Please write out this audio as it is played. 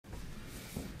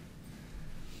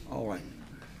All right.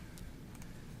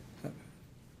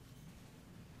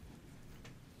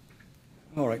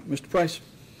 All right, Mr. Price.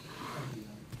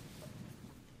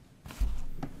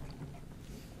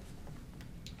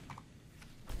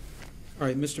 All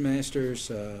right, Mr. Masters,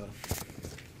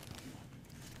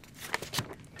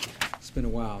 it's been a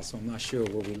while, so I'm not sure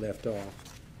where we left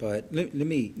off. But let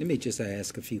me just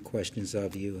ask a few questions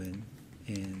of you,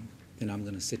 and then I'm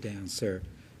going to sit down, sir.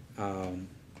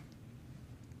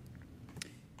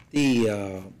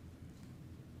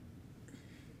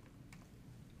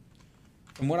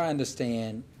 From what I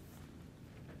understand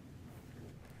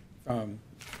from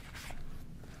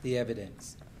the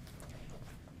evidence,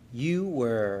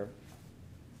 you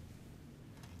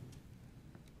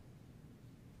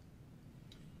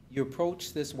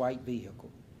approached this white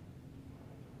vehicle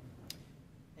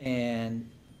and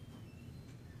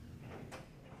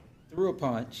threw a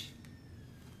punch,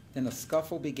 then a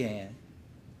scuffle began.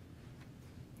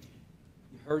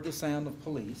 You heard the sound of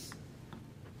police.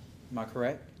 Am I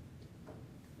correct?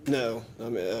 No. I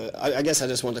mean, I guess I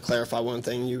just wanted to clarify one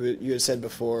thing. You had said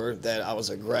before that I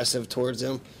was aggressive towards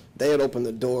them. They had opened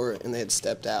the door and they had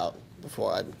stepped out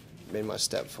before I made my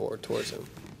step forward towards them.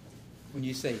 When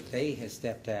you say they had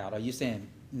stepped out, are you saying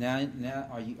now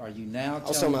are you now I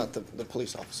was talking about the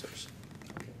police officers.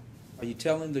 Are you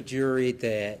telling the jury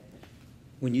that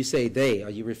when you say they, are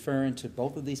you referring to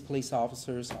both of these police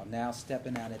officers are now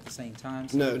stepping out at the same time?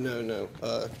 No.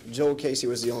 Joel Casey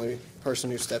was the only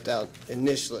person who stepped out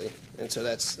initially, and so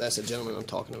that's the gentleman I'm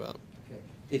talking about. Okay.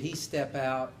 Did he step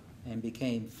out and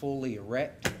became fully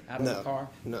erect out of the car?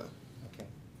 No. Okay.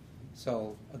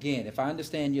 So again, if I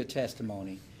understand your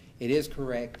testimony, it is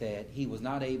correct that he was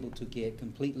not able to get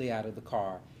completely out of the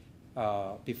car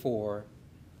before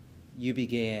you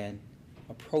began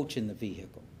approaching the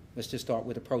vehicle. Let's just start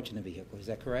with approaching the vehicle. Is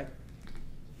that correct?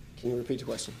 Can you repeat the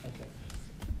question? Okay.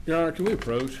 Your Honor, can we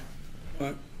approach?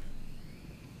 What?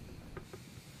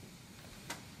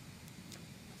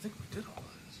 I think we did all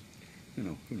this. You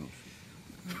know, who knows?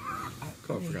 I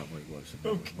forgot what it was.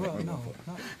 Okay. Well, no.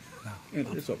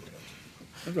 It's okay.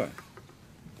 That's right.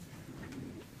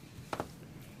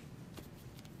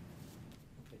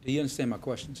 Do you understand my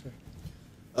question, sir?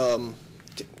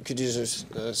 Could you just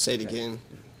say it again?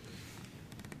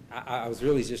 I was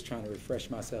really just trying to refresh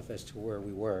myself as to where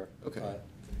we were. Okay. But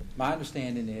my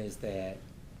understanding is that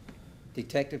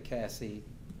Detective Cassie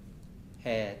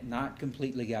had not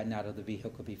completely gotten out of the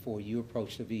vehicle before you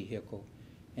approached the vehicle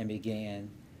and began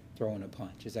throwing a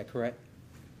punch. Is that correct?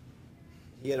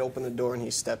 He had opened the door and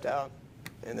he stepped out,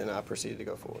 and then I proceeded to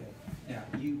go forward. Okay. Now,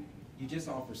 you just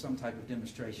offered some type of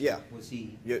demonstration. Yeah.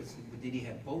 Did he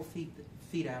have both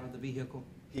feet out of the vehicle?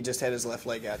 He just had his left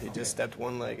leg out. He just stepped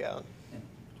one leg out.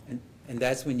 And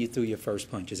that's when you threw your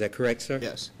first punch. Is that correct, sir?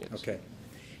 Yes. Okay.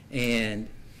 And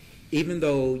even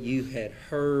though you had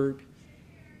heard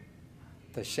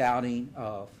the shouting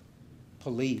of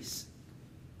police,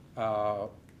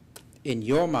 in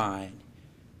your mind,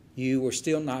 you were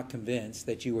still not convinced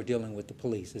that you were dealing with the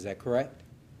police. Is that correct?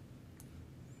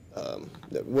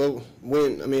 Well,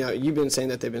 you've been saying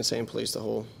that they've been saying police the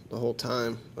whole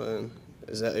time. Are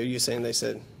you saying they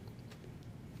said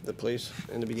the police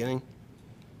in the beginning?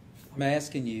 I'm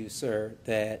asking you, sir,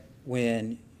 that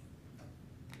when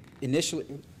initially,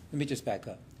 let me just back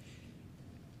up.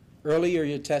 Earlier,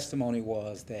 your testimony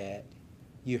was that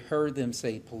you heard them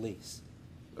say police.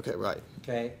 Okay, right.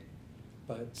 Okay?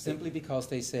 But simply because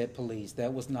they said police,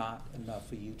 that was not enough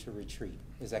for you to retreat.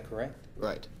 Is that correct?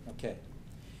 Right. Okay.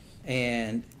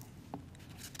 And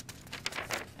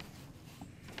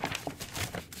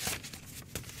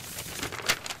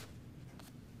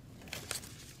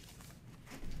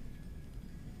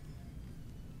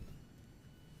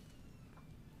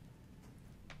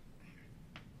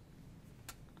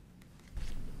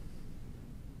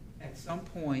at some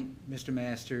point, Mr.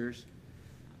 Masters,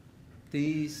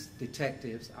 these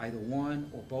detectives, either one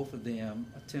or both of them,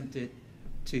 attempted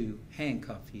to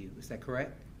handcuff you. Is that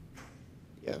correct?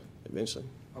 Yeah, eventually.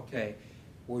 Okay.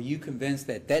 Were you convinced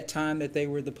at that time that they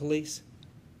were the police?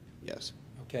 Yes.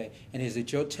 Okay. And is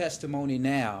it your testimony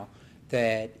now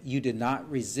that you did not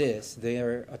resist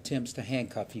their attempts to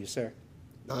handcuff you, sir?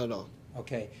 Not at all.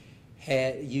 Okay.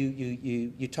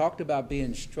 You talked about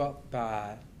being struck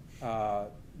by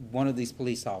one of these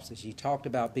police officers. You talked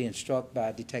about being struck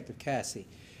by Detective Cassie.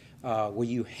 Were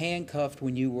you handcuffed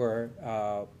when you were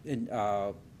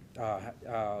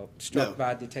struck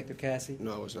by Detective Cassie?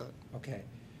 No, I was not. Okay.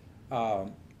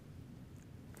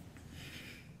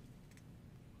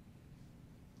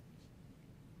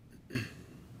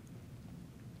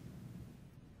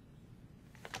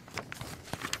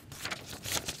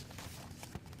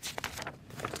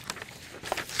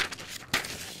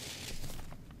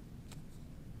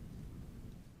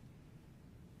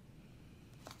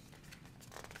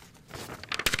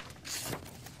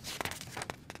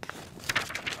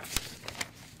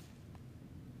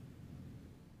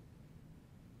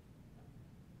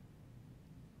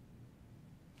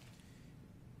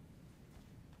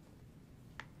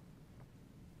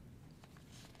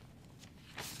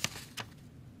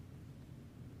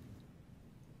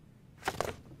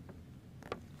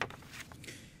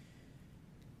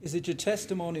 Is it your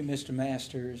testimony, Mr.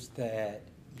 Masters, that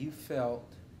you felt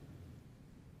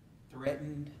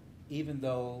threatened even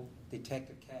though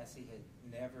Detective Cassie had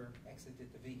never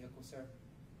exited the vehicle, sir?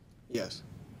 Yes.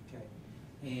 Okay.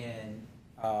 And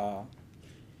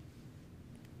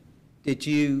did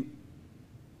you,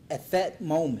 at that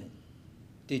moment,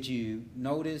 did you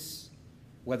notice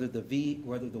whether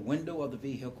the window of the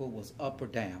vehicle was up or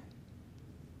down?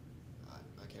 I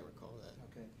can't recall that.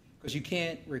 Okay. Because you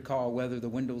can't recall whether the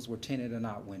windows were tinted or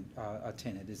not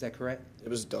tinted. Is that correct? It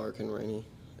was dark and rainy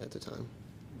at the time.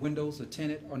 Windows are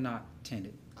tinted or not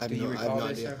tinted? I have Do you no recall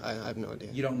that, idea. sir? I have no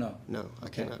idea. You don't know? No, I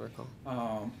Okay. cannot recall.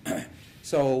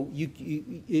 So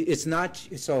it's not,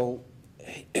 so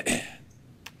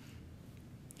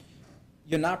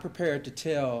you're not prepared to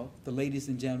tell the ladies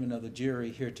and gentlemen of the jury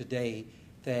here today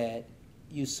that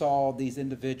you saw these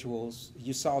individuals,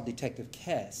 you saw Detective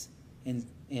Cass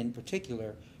in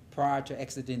particular, prior to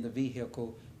exiting the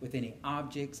vehicle with any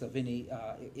objects of any,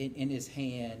 in his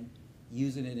hand,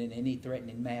 using it in any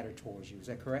threatening manner towards you. Is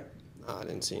that correct? No, I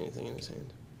didn't see anything in his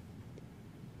hand.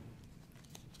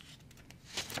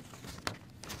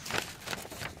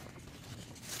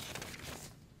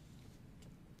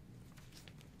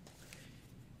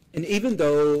 And even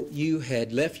though you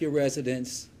had left your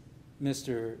residence,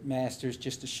 Mr. Masters,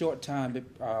 just a short time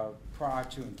prior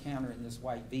to encountering this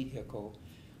white vehicle,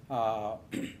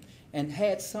 and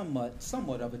had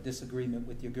somewhat of a disagreement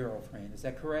with your girlfriend, is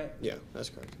that correct? Yeah, that's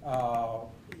correct.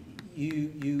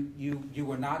 You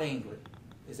were not angry.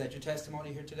 Is that your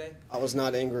testimony here today? I was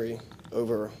not angry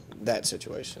over that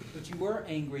situation. But you were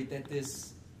angry that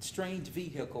this strange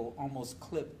vehicle almost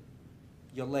clipped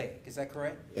your leg. Is that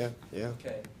correct? Yeah, yeah.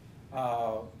 Okay.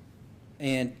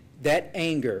 And that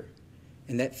anger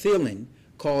and that feeling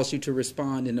caused you to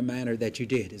respond in the manner that you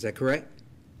did. Is that correct?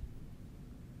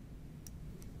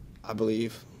 I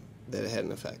believe that it had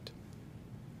an effect.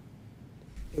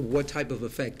 What type of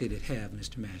effect did it have,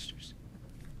 Mr. Masters?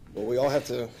 Well, we all have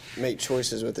to make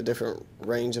choices with a different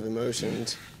range of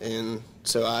emotions, and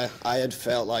so I had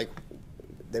felt like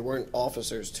they weren't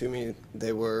officers to me.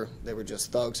 They were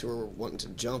just thugs who were wanting to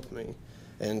jump me.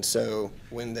 And so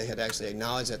when they had actually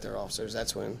acknowledged that they're officers,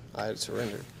 that's when I had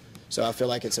surrendered. So I feel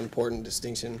like it's an important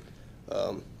distinction.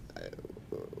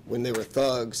 When they were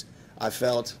thugs, I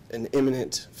felt an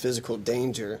imminent physical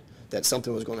danger that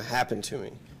something was going to happen to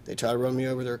me. They tried to run me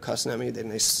over, they were cussing at me, then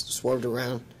they swerved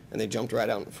around, and they jumped right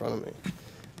out in front of me.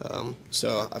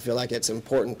 So I feel like it's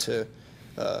important to,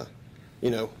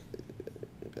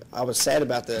 I was sad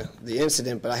about the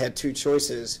incident, but I had two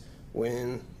choices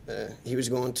when he was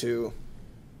going to,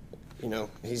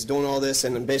 he's doing all this,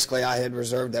 and then basically I had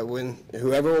reserved that when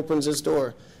whoever opens this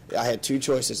door, I had two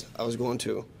choices. I was going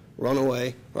to run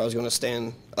away or I was going to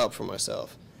stand up for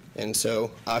myself. And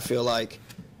so I feel like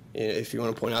if you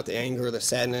want to point out the anger or the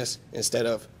sadness, instead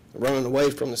of running away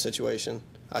from the situation,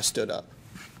 I stood up.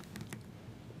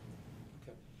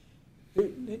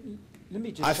 Okay. Let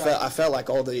me just I felt like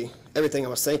everything I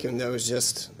was thinking though was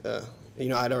just,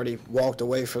 I'd already walked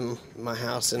away from my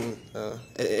house, and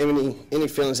any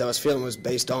feelings I was feeling was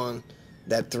based on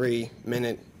that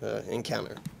 3-minute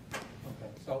encounter. Okay.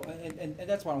 So, and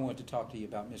that's why I wanted to talk to you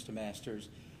about, Mr. Masters,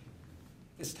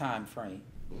 this time frame,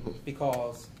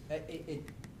 because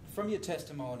from your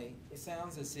testimony, it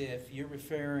sounds as if you're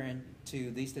referring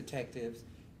to these detectives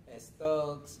as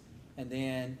thugs and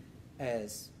then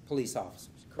as police officers.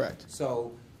 Correct.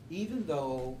 So even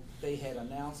though they had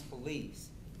announced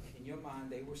police, in your mind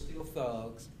they were still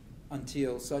thugs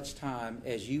until such time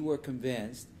as you were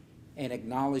convinced and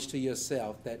acknowledged to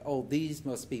yourself that, oh, these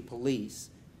must be police.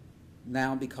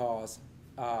 Now because,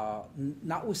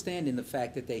 notwithstanding the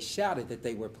fact that they shouted that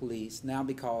they were police, now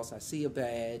because I see a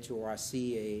badge or I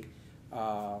see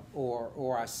a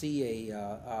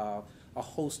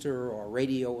holster or a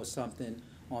radio or something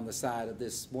on the side of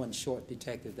this one short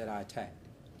detective that I attacked.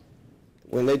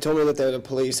 When they told me that they were the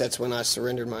police, that's when I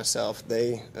surrendered myself.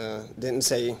 They didn't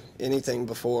say anything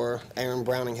before Aaron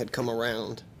Browning had come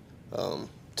around to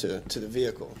the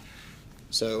vehicle.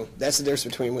 So that's the difference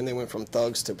between when they went from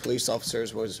thugs to police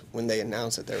officers, was when they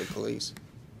announced that they were police.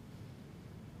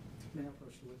 May I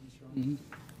approach the witness, Your Honor?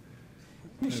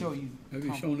 Let me show you. Have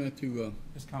you shown that to,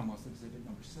 Ms. Commonwealth's exhibit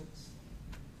number 6.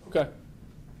 okay. Let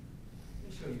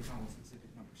me show you Commonwealth's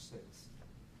exhibit number 6.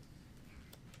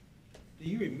 Do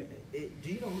you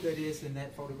know who that is in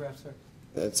that photograph, sir?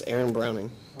 That's Aaron Browning.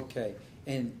 Okay,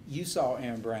 and you saw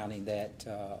Aaron Browning that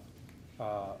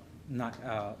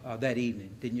that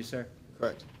evening, didn't you, sir?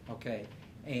 Correct. Okay,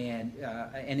 and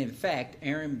in fact,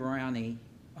 Aaron Browning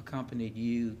accompanied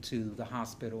you to the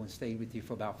hospital and stayed with you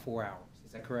for about 4 hours.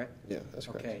 Is that correct? Yeah, that's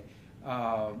correct. Okay,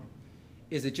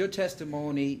 Is it your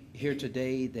testimony here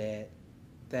today that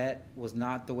that was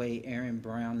not the way Aaron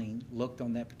Browning looked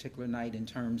on that particular night in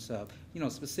terms of,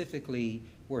 specifically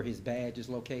where his badge is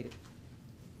located?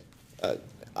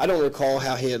 I don't recall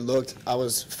how he had looked. I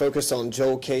was focused on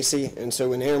Joel Casey, and so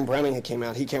when Aaron Browning had came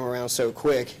out, he came around so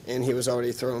quick, and he was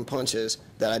already throwing punches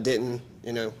that I didn't,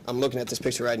 I'm looking at this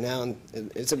picture right now, and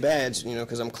it's a badge,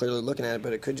 because I'm clearly looking at it,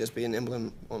 but it could just be an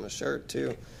emblem on a shirt,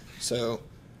 too. So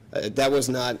that was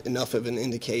not enough of an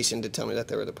indication to tell me that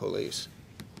they were the police.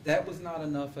 That was not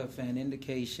enough of an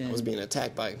indication. I was being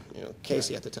attacked by,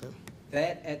 Casey at the time.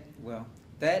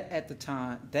 That at the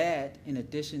time, that in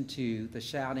addition to the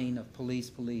shouting of police,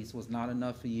 police, was not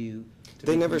enough for you to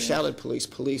They be never convinced? shouted police,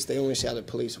 police. They only shouted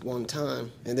police one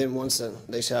time. And then once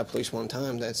they shouted police one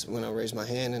time, that's when I raised my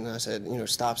hand and I said,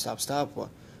 stop, stop,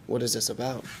 stop. What is this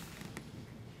about?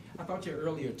 I thought your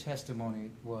earlier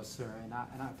testimony was, sir, and I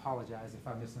apologize if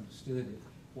I misunderstood it,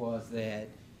 was that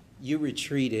you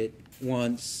retreated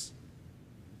once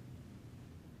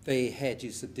they had you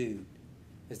subdued.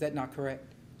 Is that not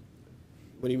correct?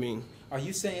 What do you mean? Are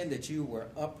you saying that you were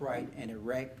upright and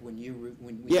erect when you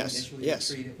Yes, initially yes,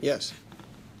 retreated? yes.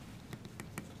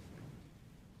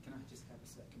 Can I just have a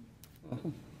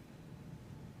second?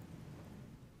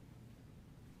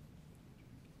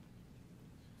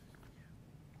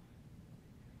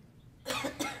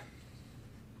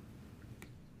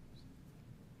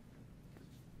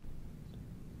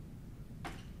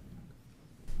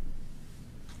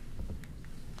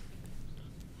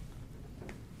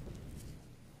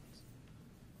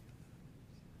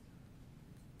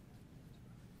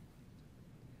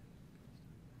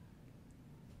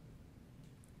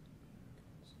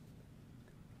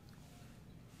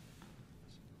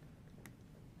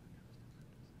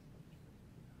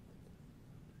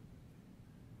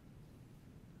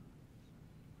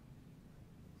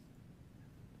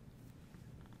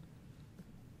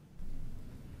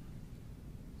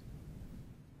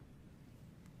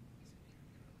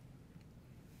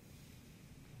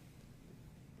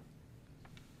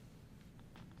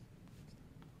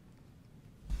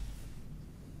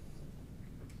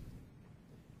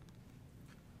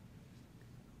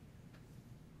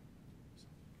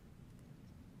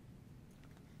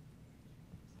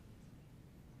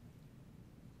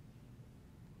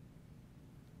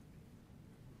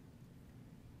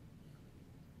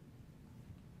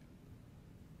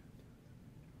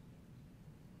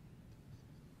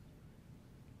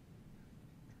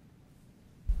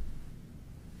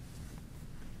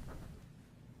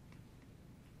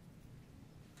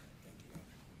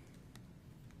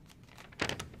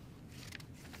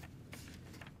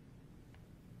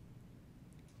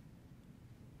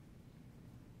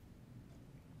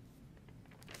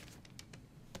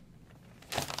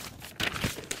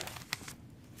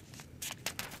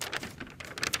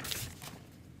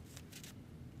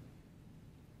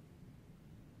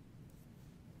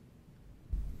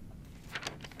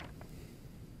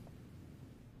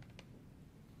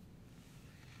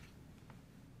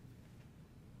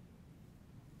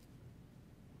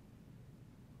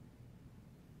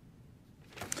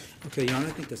 Okay, Your Honor, I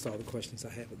think that's all the questions I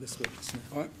have at this witness now.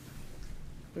 All right.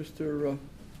 Mr.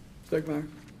 Stegmeyer?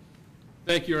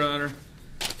 Thank you, Your Honor.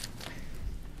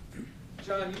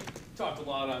 John, you talked a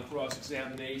lot on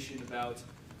cross-examination about,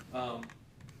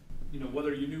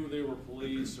 whether you knew they were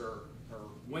police or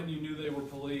when you knew they were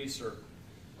police,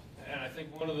 and I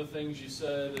think one of the things you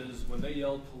said is when they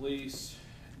yelled police,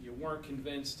 you weren't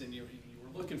convinced and you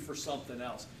were looking for something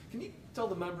else. Can you tell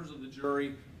the members of the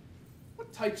jury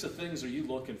what types of things are you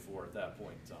looking for at that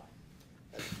point in time?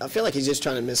 I feel like he's just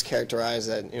trying to mischaracterize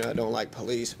that, I don't like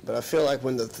police. But I feel like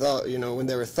when when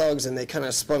they were thugs and they kind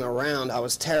of spun around, I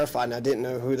was terrified and I didn't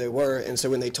know who they were. And so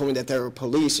when they told me that they were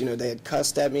police, they had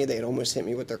cussed at me. They had almost hit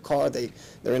me with their car. They're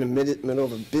in the middle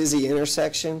of a busy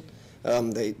intersection.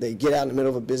 They get out in the middle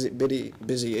of a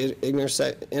busy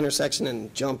intersection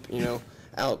and jump,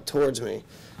 out towards me.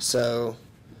 So.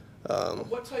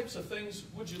 What types of things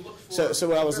would you look for? So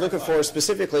what I was looking for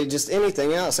specifically, just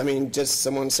anything else. I mean, just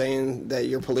someone saying that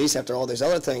you're police after all these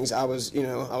other things. I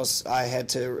had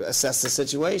to assess the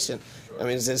situation. Sure. I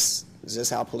mean, is this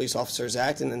how police officers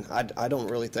act? And I don't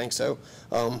really think so.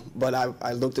 But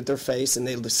I looked at their face and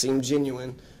they seemed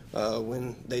genuine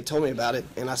when they told me about it.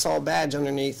 And I saw a badge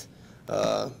underneath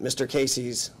Mr.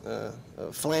 Casey's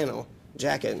flannel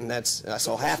jacket, and I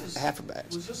saw half a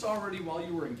badge. Was this already while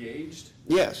you were engaged?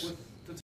 Yes. With